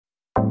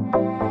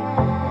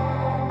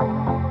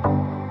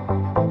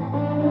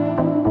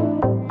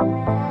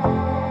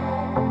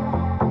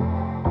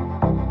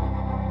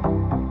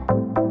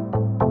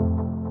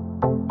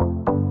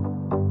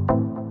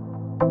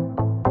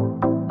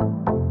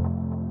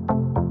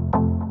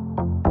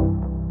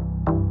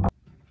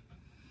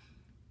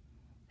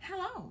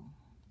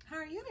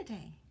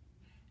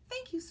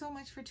so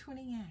much for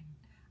tuning in.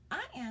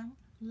 I am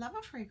Love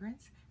of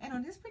Fragrance, and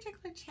on this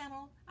particular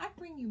channel, I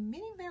bring you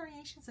many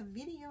variations of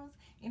videos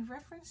in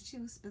reference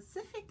to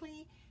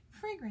specifically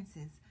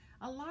fragrances,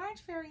 a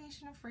large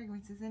variation of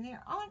fragrances, and they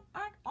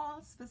aren't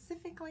all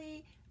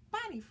specifically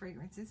body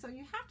fragrances. So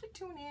you have to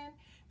tune in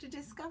to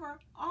discover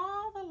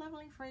all the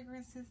lovely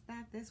fragrances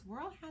that this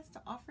world has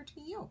to offer to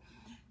you.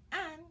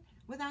 And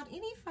without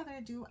any further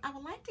ado, I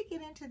would like to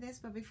get into this,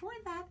 but before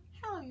that,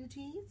 hello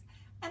UTs.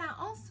 And I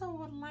also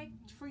would like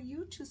for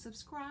you to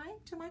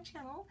subscribe to my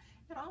channel,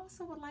 and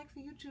also would like for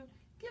you to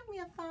give me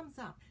a thumbs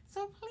up.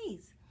 So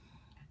please,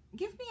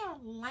 give me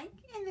a like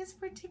in this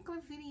particular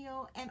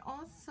video, and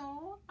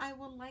also I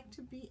would like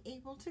to be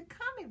able to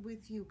comment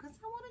with you because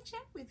I want to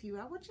chat with you.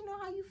 I want to know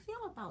how you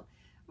feel about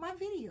my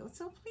video.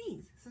 So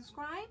please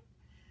subscribe,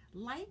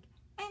 like,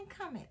 and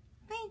comment.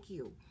 Thank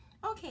you.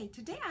 Okay,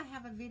 today I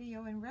have a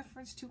video in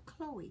reference to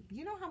Chloe.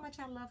 You know how much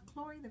I love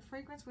Chloe, the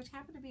fragrance, which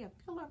happened to be a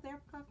pillar of their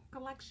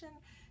collection.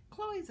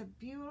 Chloe is a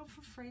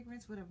beautiful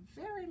fragrance with a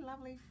very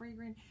lovely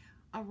fragrant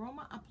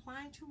aroma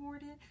applied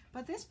toward it.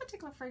 But this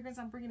particular fragrance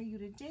I'm bringing to you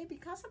today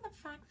because of the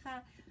fact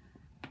that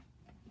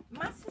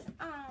my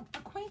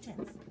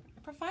acquaintance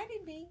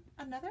provided me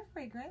another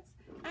fragrance,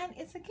 and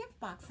it's a gift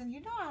box. And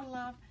you know I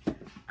love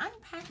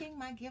unpacking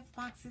my gift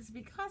boxes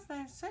because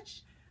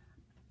there's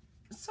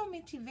so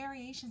many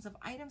variations of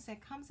items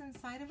that comes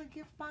inside of a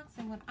gift box,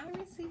 and when I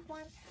receive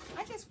one,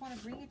 I just want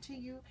to bring it to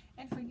you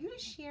and for you to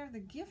share the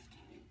gift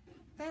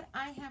that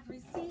I have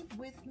received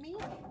with me.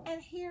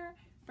 And here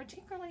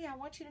particularly I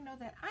want you to know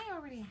that I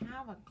already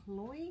have a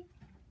Chloe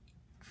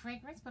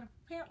fragrance, but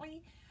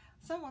apparently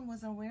someone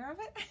was aware of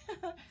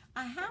it.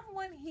 I have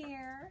one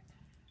here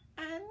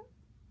and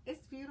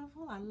it's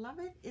beautiful. I love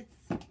it. It's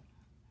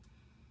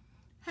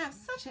have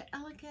such an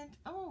elegant,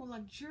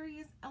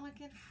 luxurious,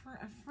 elegant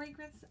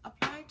fragrance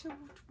applied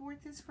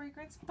toward this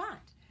fragrance.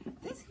 But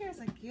this here is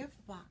a gift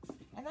box,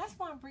 and that's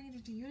why I'm bringing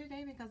it to you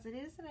today, because it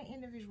isn't an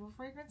individual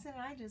fragrance, and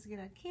I just get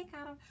a kick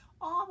out of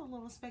all the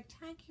little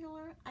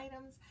spectacular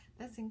items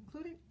that's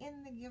included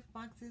in the gift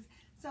boxes.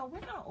 So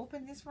we're going to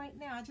open this right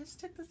now. I just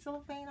took the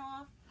cellophane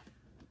off,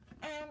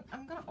 and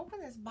I'm going to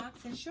open this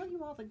box and show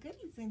you all the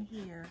goodies in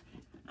here.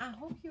 I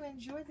hope you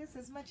enjoy this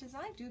as much as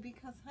I do,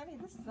 because, honey,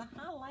 this is a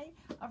highlight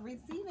of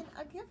receiving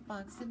a gift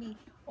box to me.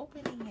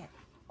 Opening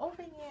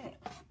it,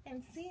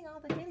 and seeing all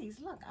the goodies.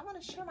 Look, I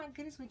want to share my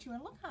goodies with you,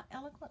 and look how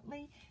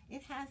eloquently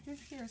it has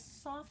this here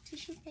soft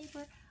tissue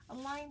paper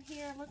line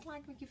here. Look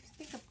like when you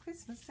think of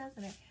Christmas,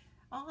 doesn't it?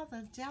 All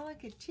the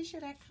delicate tissue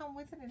that come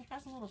with it, and it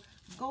has a little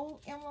gold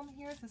emblem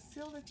here to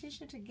seal the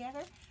tissue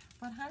together.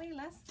 But honey,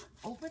 let's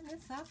open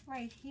this up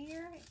right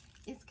here.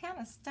 It's kind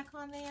of stuck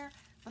on there,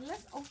 but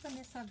let's open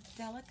this up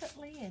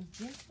delicately and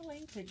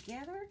gently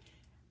together.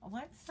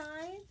 One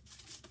side,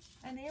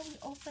 and then we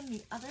open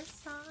the other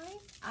side.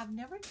 I've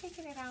never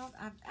taken it out.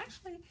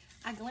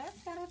 I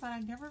glanced at it, but I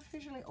never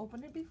visually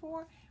opened it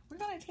before. We're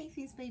going to take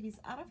these babies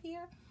out of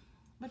here.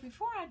 But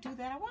before I do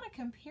that, I want to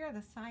compare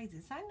the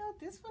sizes. I know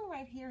this one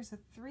right here is a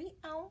 3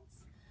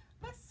 ounce.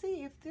 Let's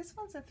see if this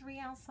one's a 3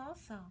 ounce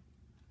also.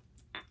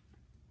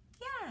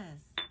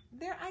 Yes,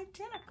 they're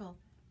identical.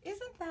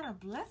 Isn't that a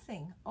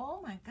blessing? Oh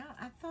my God,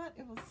 I thought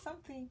it was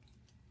something.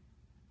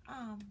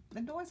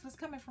 The noise was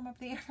coming from up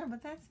there,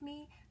 but that's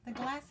me. The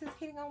glasses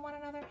hitting on one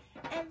another,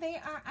 and they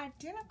are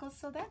identical.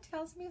 So that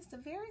tells me it's the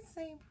very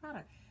same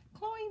product.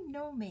 Chloe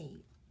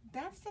Nomade.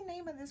 That's the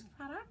name of this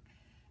product.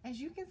 As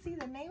you can see,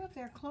 the name of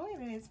their Chloe,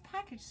 and it is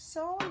packaged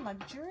so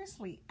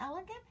luxuriously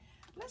elegant.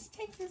 Let's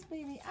take this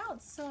baby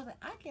out so that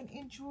I can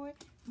enjoy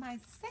my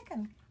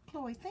second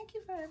Chloe. Thank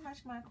you very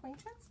much, my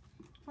acquaintance,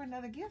 for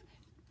another gift.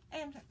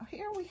 And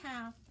here we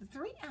have the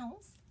 3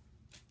 ounce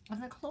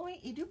of the Chloe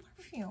Eau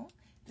perfume.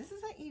 This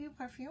is an Eau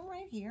perfume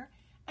right here.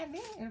 And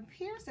then it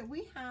appears that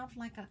we have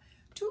like a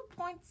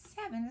 2.7.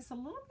 It's a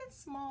little bit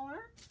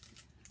smaller.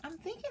 I'm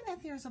thinking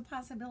that there's a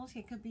possibility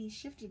it could be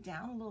shifted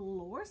down a little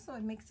lower so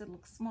it makes it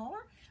look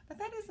smaller, but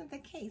that isn't the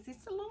case.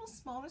 It's a little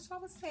smaller, so I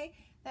would say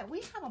that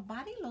we have a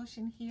body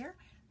lotion here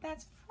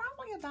that's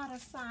probably about a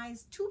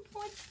size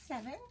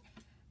 2.7,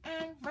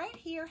 and right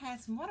here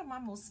has one of my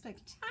most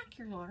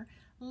spectacular,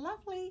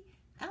 lovely,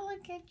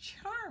 elegant,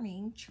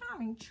 charming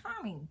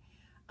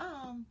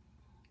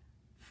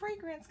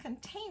fragrance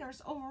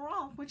containers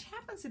overall, which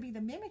happens to be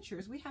the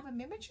miniatures. We have a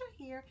miniature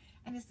here,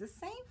 and it's the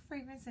same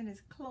fragrance, and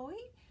it's Chloe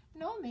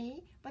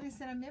Nomade, but it's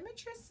in a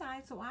miniature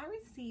size. So I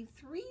received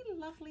 3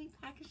 lovely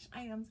packaged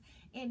items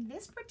in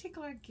this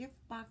particular gift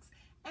box,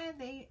 and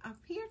they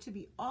appear to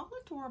be all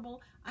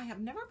adorable. I have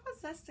never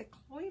possessed a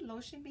Chloe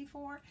lotion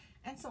before,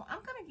 and so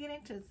I'm going to get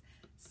into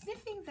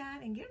sniffing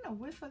that and getting a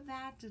whiff of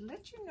that to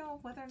let you know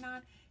whether or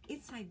not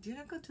it's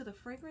identical to the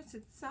fragrance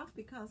itself,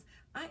 because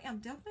I am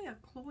definitely a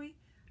Chloe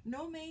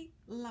Nomade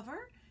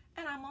lover.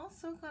 And I'm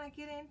also going to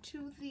get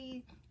into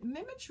the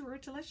miniature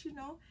to let you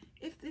know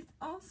if this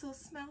also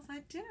smells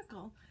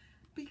identical,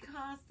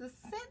 because the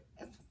scent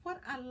is what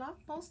I love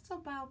most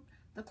about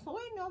the Chloe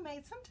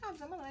Nomade.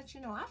 Sometimes I'm going to let you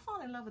know I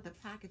fall in love with the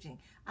packaging.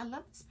 I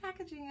love this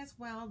packaging as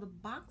well. The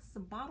box, the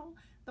bottle,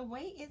 the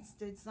way it's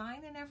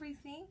designed and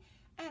everything.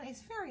 and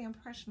it's very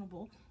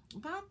impressionable.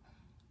 But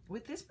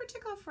with this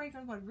particular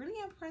fragrance, what really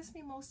impressed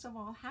me most of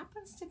all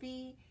happens to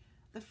be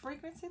the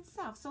fragrance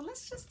itself. So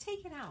let's just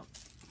take it out.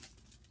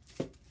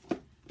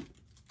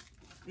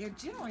 They're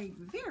generally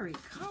very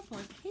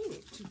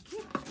complicated to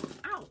get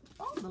out.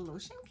 Oh, the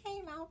lotion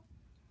came out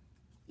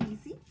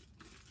easy.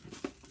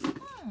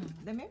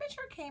 The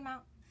miniature came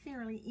out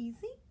fairly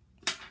easy.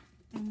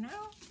 And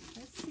now,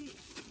 let's see.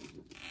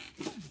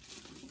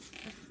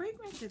 The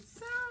fragrance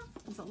itself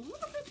is a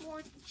little bit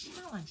more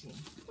challenging.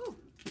 Ooh.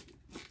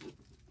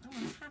 I'm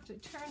going to have to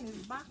turn this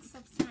box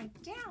upside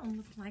down,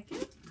 looks like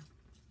it.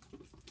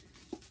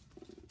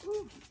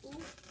 Ooh,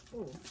 ooh,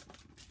 ooh.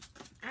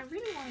 I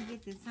really want to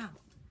get this out.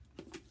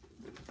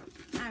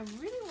 I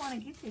really want to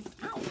get this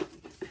out.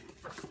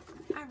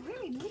 I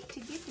really need to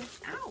get this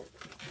out.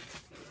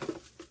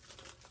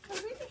 I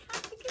really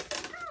have to get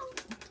this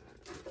out.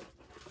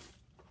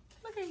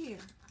 Look at here.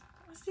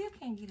 I still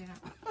can't get it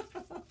out.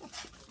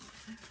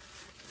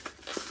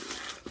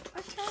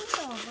 I turn it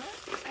over.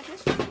 I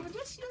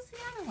just use the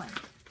other one.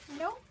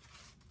 Nope.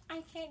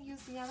 I can't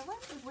use the other one.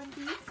 It wouldn't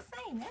be the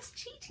same. That's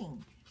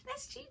cheating.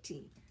 That's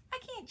cheating. I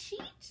can't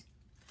cheat.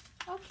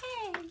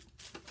 Okay.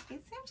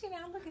 It's empty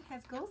now. Look, it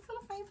has gold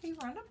cellophane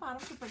paper on the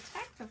bottom to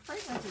protect the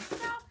fragrance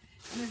itself.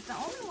 And it's the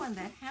only one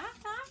that has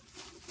that.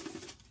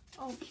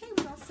 Okay,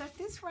 we're going to set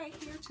this right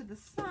here to the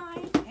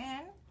side.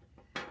 And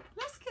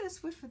let's get a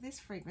whiff of this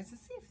fragrance and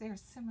see if they're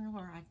similar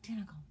or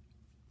identical.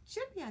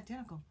 Should be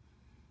identical.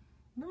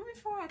 Remember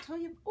before I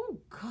told you? Oh,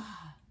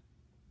 God.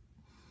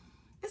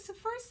 It's the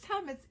first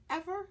time it's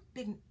ever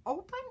been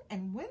open.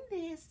 And when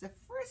there's the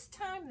first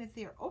time that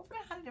they're open,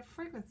 honey, the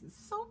fragrance is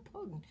so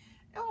potent.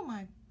 Oh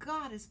my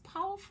God, it's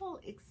powerful.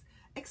 It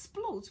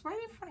explodes right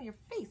in front of your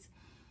face.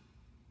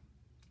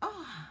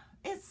 Oh,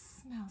 it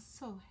smells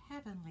so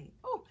heavenly.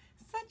 Oh,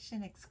 such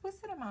an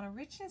exquisite amount of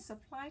richness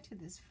applied to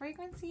this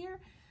fragrance here.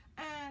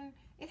 And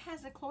it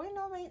has a Chloe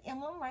Nomade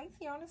emblem right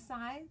there on the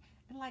side,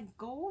 and like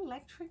gold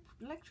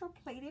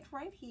electroplated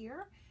right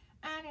here.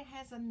 And it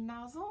has a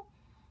nozzle.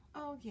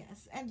 Oh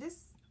yes, and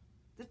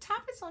the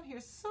top is on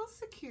here so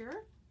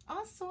secure.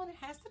 Also, it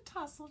has the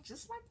tussle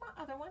just like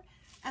my other one.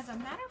 As a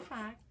matter of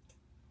fact,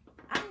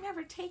 I've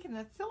never taken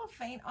the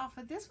cellophane off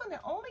of this one.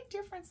 The only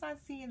difference I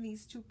see in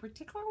these two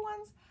particular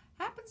ones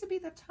happens to be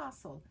the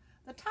tassel.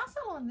 The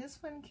tassel on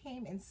this one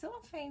came in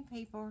cellophane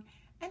paper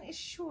and is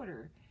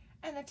shorter.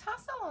 And the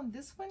tassel on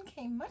this one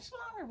came much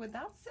longer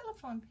without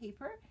cellophane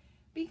paper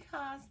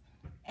because,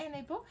 and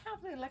they both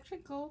have the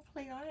electric gold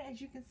plate on it.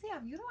 As you can see,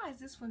 I've utilized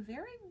this one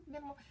very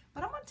minimal,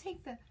 but I'm going to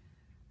take the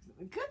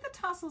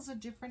tassels are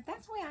different.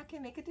 That's why I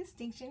can make a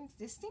distinction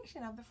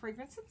of the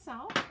fragrance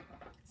itself.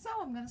 So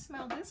I'm going to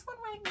smell this one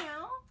right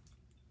now.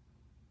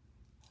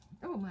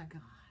 Oh my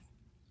God.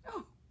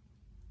 Oh.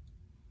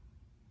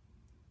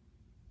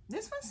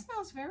 This one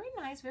smells very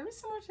nice, very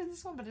similar to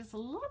this one, but it's a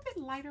little bit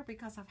lighter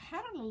because I've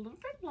had it a little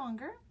bit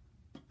longer.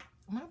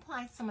 I'm going to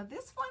apply some of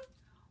this one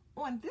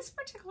on this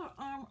particular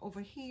arm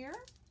over here,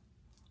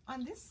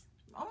 on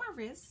my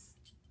wrist.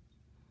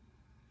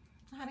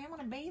 Honey, I'm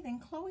going to bathe in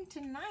Chloe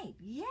tonight.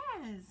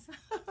 Yes.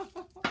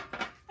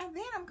 And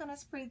then I'm going to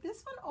spray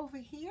this one over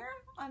here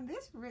on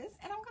this wrist.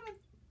 And I'm going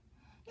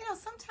to,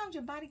 sometimes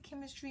your body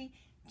chemistry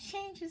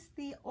changes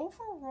the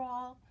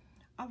overall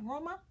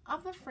aroma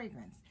of the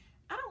fragrance.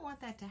 I don't want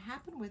that to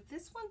happen with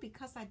this one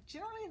because I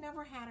generally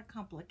never had a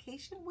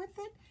complication with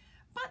it.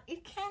 But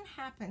it can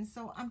happen.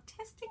 So I'm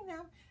testing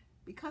them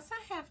because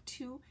I have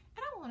two.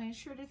 And I want to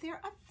ensure that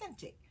they're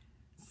authentic.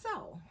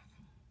 So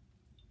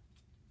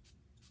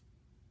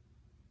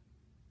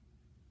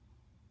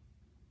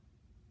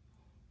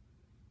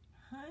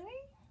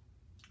honey,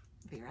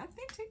 they're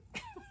authentic.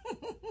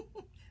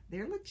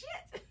 They're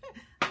legit.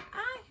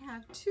 I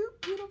have two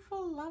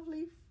beautiful,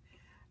 lovely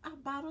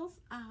bottles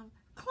of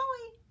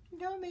Chloe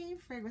Nomade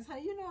fragrance.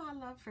 Honey, you know I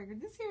love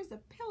fragrance. This here is a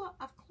pillar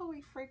of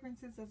Chloe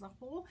fragrances as a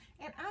whole.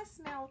 And I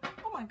smell,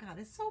 oh my God,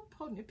 it's so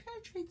potent. It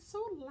penetrates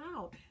so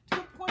loud to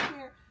the point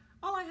where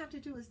all I have to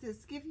do is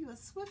this, give you a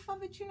swift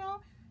of it,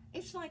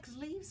 It's like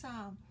leaves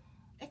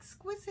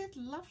exquisite,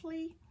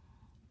 lovely,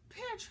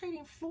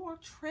 penetrating floral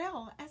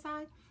trail as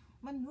I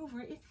maneuver.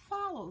 It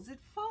follows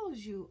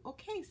you.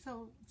 Okay,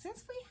 so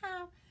since we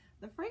have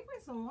the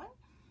fragrance on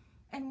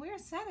and we're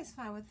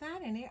satisfied with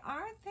that and they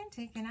are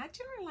authentic, and I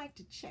generally like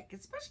to check,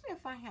 especially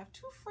if I have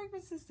two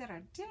fragrances that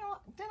are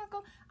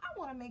identical, I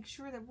want to make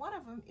sure that one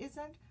of them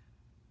isn't,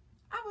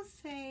 I would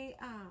say,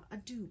 a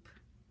dupe.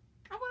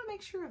 I want to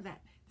make sure of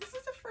that. This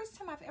is the first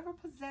time I've ever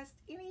possessed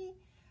any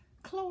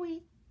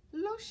Chloe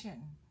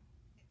lotion.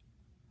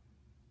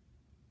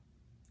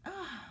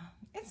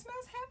 It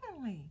smells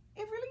heavenly.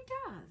 It really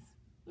does.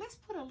 Let's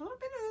put a little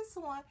bit of this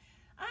on.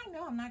 I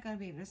know I'm not going to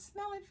be able to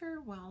smell it very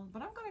well,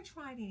 but I'm going to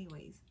try it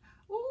anyways.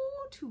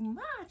 Ooh, too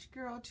much,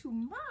 girl, too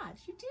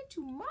much. You did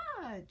too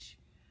much.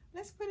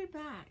 Let's put it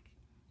back.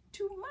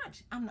 Too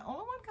much. I'm the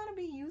only one going to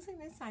be using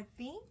this, I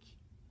think.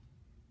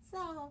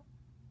 So,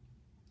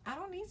 I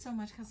don't need so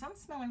much because I'm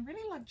smelling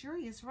really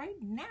luxurious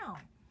right now.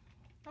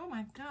 Oh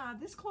my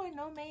God, this Chloe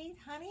Nomade,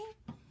 honey.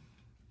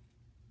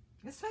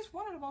 It's such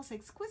one of the most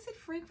exquisite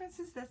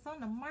fragrances that's on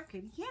the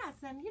market. Yes,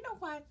 and you know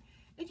what?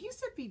 It used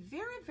to be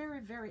very, very,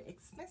 very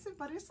expensive,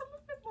 but it's a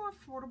little bit more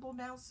affordable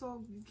now.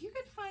 So you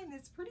can find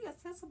this pretty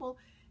accessible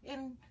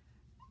in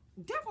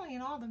definitely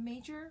in all the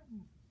major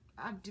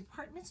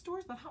department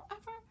stores. But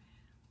however,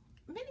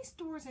 many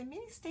stores in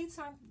many states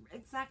aren't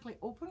exactly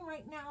open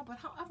right now. But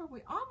however,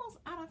 we're almost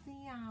out of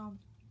the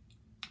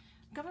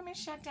government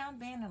shutdown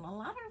ban, and a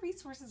lot of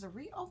resources are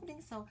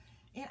reopening. So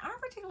in our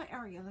particular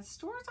area, the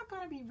stores are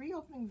going to be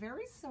reopening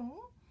very soon.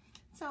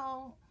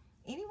 So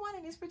anyone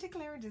in this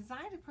particular area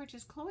desire to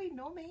purchase Chloe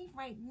Nomade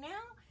right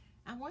now,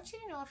 I want you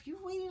to know if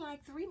you've waited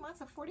like 3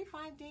 months or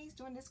 45 days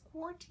during this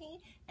quarantine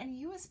and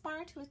you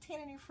aspire to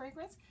attain a new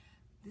fragrance,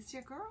 this is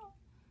your girl.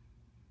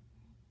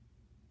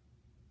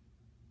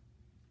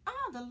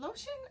 Oh, the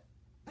lotion,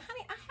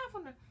 honey, I have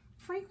on the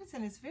fragrance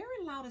and it's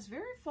very loud, it's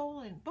very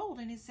bold,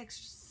 and it's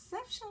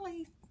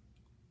exceptionally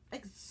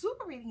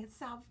exuberating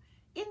itself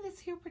in this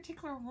here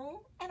particular room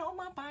and on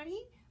my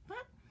body,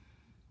 but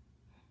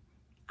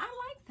I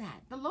like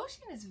that. The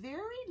lotion is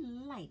very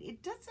light.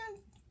 It doesn't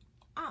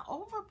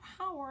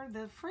overpower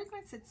the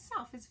fragrance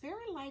itself. It's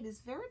very light. It's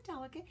very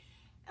delicate.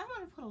 I'm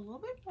going to put a little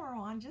bit more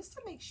on just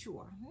to make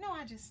sure. No,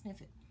 I just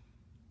sniff it.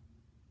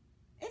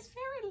 It's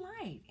very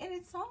light, and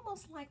it's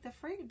almost like the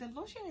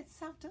lotion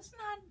itself does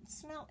not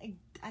smell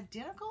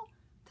identical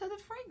to the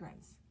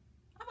fragrance.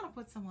 I'm going to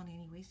put some on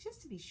anyways,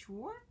 just to be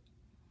sure.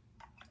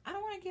 I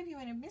don't want to give you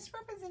any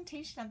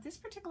misrepresentation of this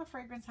particular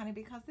fragrance, honey,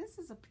 because this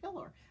is a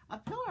pillar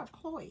of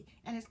Chloe,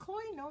 and it's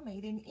Chloe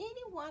Nomade, and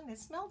anyone that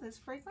smells this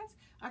fragrance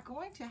are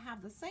going to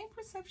have the same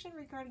perception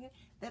regarding it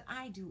that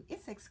I do.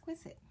 It's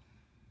exquisite.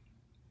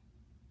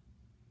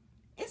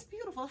 It's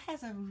beautiful. It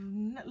has a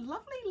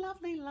lovely,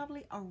 lovely,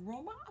 lovely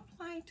aroma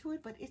applied to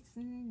it, but it's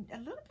a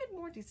little bit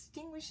more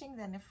distinguishing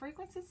than the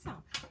fragrance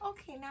itself.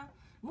 Okay, now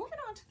moving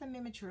on to the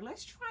miniature.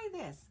 Let's try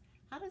this.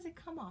 How does it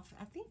come off?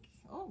 I think,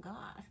 oh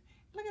God,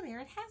 look at there.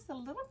 It has the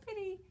little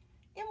bitty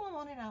emblem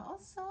on it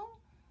also.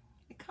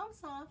 It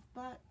comes off,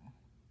 but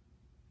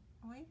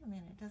wait a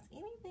minute. Does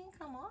anything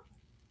come off?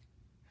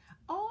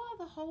 Oh,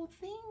 the whole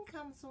thing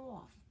comes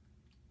off.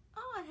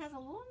 Oh, it has a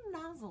little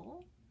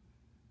nozzle.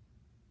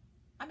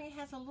 I mean, it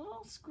has a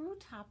little screw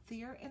top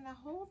there, and the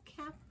whole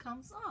cap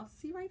comes off.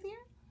 See right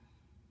there?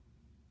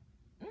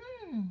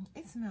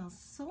 It smells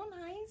so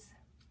nice.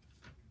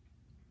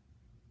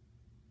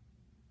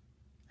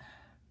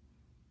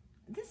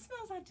 This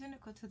smells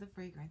identical to the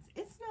fragrance.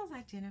 It smells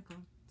identical.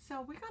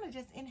 So we're going to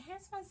just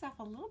enhance myself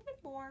a little bit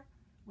more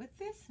with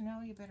this.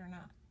 No, you better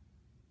not.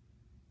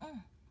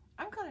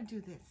 I'm going to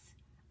do this.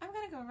 I'm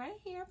going to go right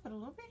here, put a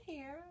little bit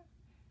here,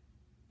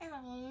 and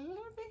a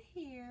little bit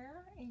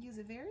here, and use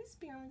it very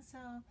sparingly so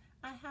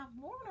I have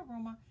more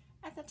aroma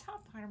at the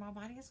top part of my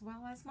body as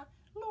well as my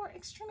lower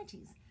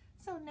extremities.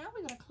 So now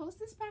we're going to close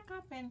this back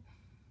up, and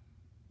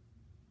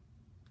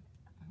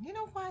you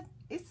know what?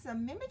 It's a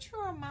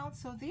miniature amount,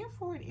 so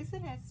therefore it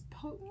isn't as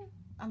potent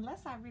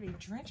unless I really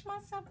drench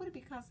myself with it,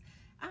 because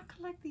I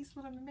collect these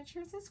little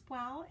miniatures as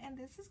well, and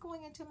this is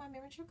going into my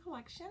miniature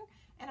collection,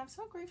 and I'm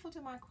so grateful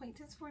to my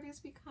acquaintance for this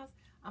because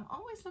I'm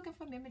always looking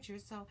for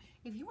miniatures. So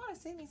if you want to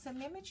send me some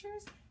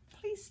miniatures,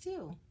 please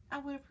do. I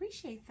would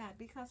appreciate that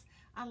because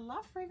I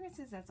love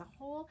fragrances as a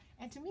whole,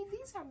 and to me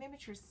these are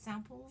miniature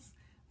samples.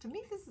 To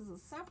me this is a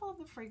sample of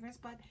the fragrance,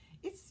 but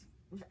it's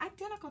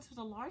identical to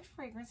the large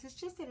fragrance. It's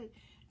just that it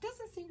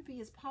doesn't seem to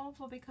be as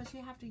powerful because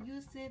you have to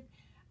use it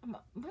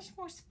much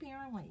more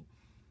sparingly.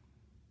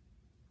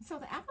 So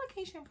the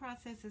application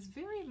process is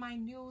very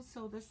minute,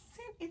 so the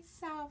scent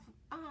itself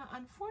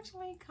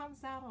unfortunately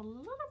comes out a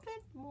little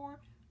bit more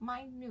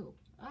minute.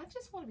 I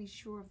just want to be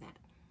sure of that.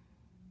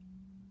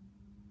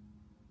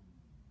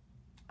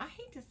 I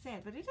hate to say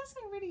it, but it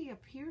doesn't really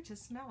appear to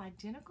smell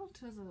identical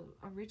to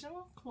the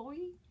original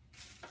Chloe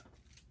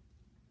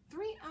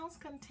 3-ounce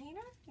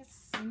container.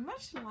 It's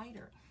much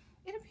lighter.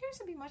 It appears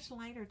to be much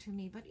lighter to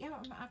me, but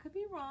I could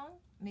be wrong.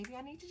 Maybe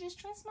I need to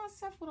just rinse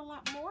myself with a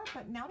lot more,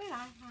 but now that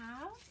I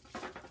have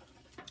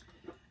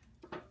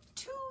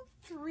 2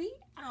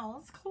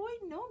 3-ounce Chloe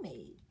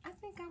Nomade, I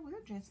think I will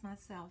rinse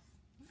myself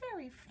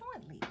very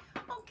fluently.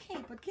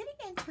 Okay, but getting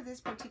into this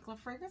particular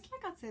fragrance,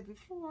 like I said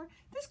before,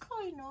 this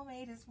Chloe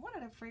Nomade is one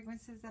of the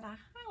fragrances that I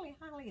highly,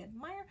 highly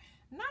admire,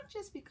 not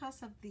just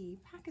because of the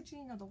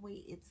packaging or the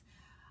way it's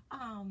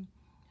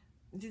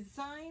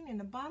design in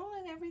the bottle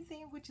and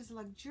everything, which is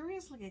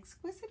luxuriously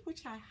exquisite,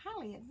 which I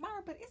highly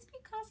admire, but it's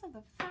because of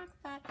the fact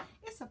that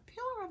it's a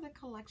pillar of the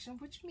collection,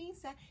 which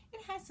means that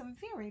it has some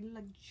very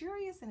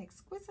luxurious and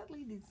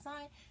exquisitely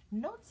designed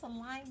notes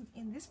aligned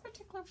in this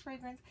particular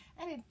fragrance,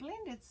 and it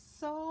blended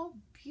so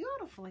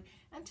beautifully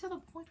until the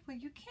point where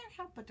you can't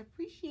help but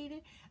appreciate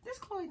it. This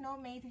Chloe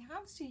Nomade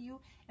comes to you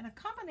in a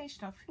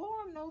combination of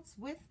floral notes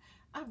with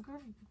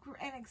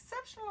an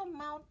exceptional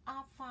amount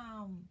of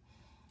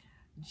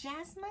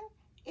jasmine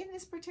in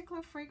this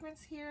particular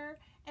fragrance here,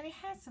 and it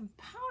has some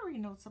powdery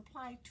notes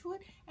applied to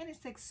it, and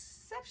it's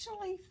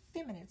exceptionally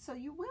feminine. So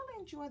you will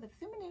enjoy the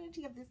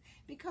femininity of this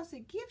because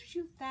it gives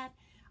you that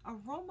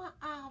aroma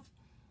of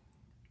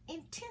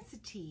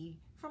intensity,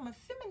 from a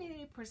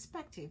femininity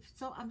perspective.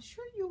 So I'm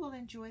sure you will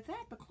enjoy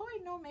that. But Chloe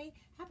Nomade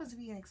happens to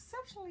be an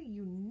exceptionally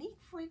unique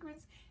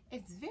fragrance.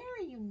 It's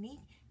very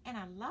unique, and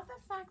I love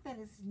the fact that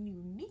it's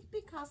unique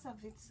because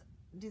of its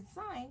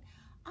design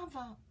of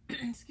a,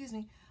 excuse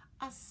me,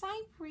 a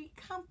cypre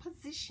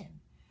composition.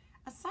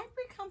 A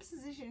cypre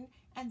composition,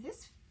 and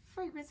this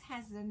fragrance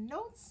has the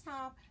notes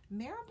of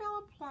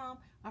Marabella plum,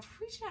 a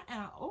freesia, and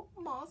an oak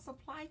moss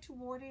applied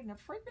toward it, and the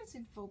fragrance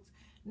invokes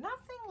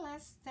nothing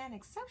less than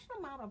exceptional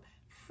amount of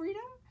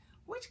freedom,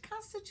 which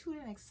constitutes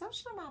an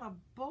exceptional amount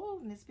of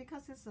boldness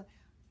because it's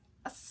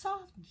a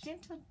soft,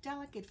 gentle,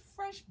 delicate,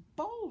 fresh,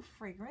 bold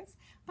fragrance.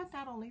 But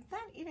not only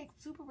that, it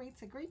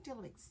exuberates a great deal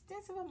of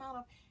extensive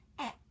amount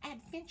of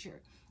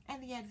adventure.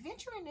 And the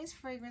adventure in this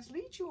fragrance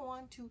leads you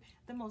on to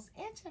the most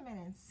intimate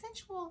and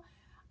sensual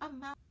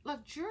amount of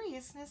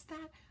luxuriousness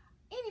that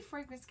any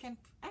fragrance can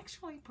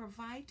actually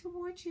provide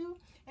towards you.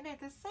 And at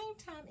the same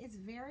time, it's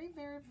very,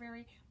 very,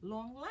 very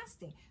long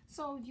lasting.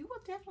 So you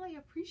will definitely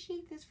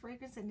appreciate this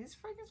fragrance, and this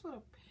fragrance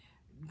will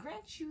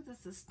grant you the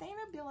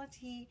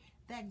sustainability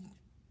that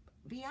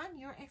beyond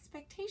your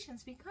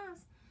expectations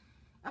because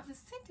of the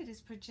scent that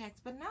it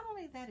projects. But not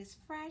only that, it's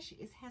fresh,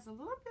 it has a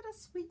little bit of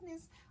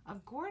sweetness,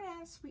 of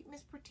gourmand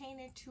sweetness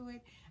pertaining to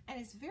it, and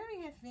it's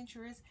very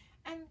adventurous.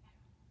 And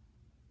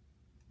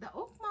the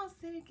oak moss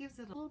in it gives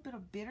it a little bit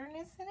of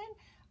bitterness in it,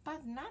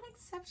 but not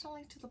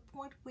exceptionally to the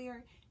point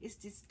where it's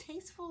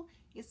distasteful.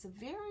 It's a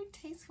very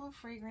tasteful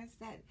fragrance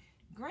that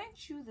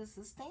grants you the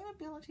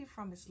sustainability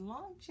from its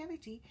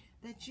longevity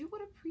that you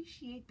would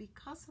appreciate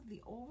because of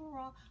the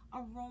overall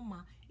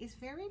aroma. It's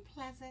very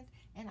pleasant,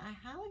 and I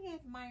highly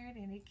admire it,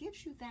 and it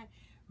gives you that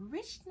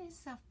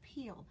richness of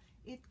peel.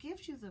 It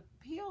gives you the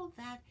peel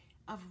that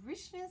of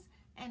richness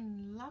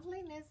and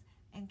loveliness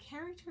and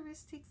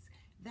characteristics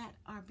that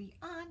are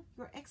beyond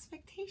your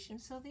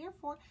expectations. So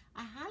therefore,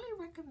 I highly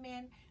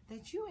recommend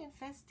that you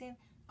invest in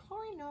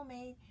Chloe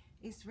Nomade.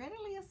 It's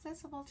readily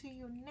accessible to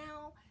you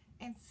now,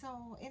 and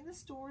so in the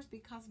stores,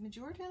 because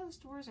majority of the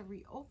stores are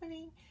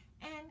reopening,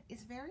 and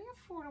it's very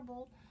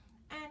affordable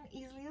and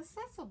easily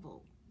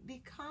accessible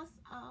because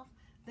of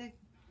the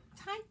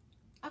type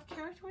of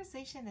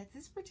characterization that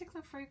this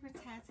particular fragrance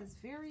has. Is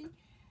very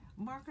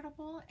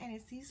marketable and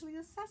it's easily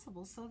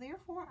accessible. So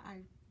therefore, I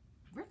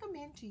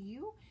recommend to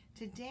you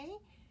today,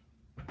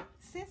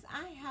 since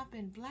I have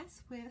been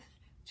blessed with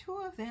 2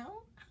 of them,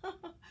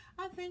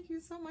 I thank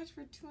you so much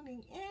for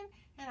tuning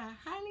in, and I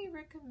highly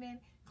recommend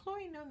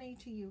Chloe Nomade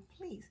to you.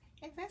 Please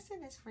invest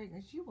in this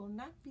fragrance. You will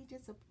not be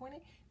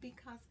disappointed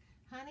because,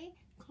 honey,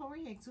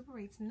 Chloe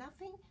exuberates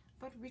nothing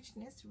but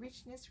richness,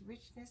 richness,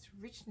 richness,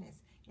 richness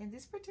in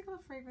this particular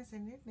fragrance,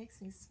 and it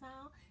makes me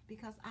smile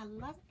because I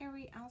love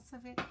every ounce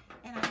of it,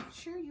 and I'm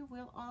sure you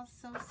will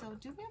also. So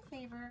do me a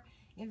favor,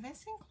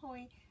 invest in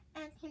Chloe,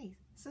 and please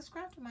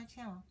subscribe to my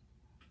channel.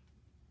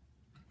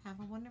 Have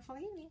a wonderful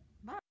evening.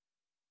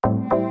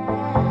 Bye.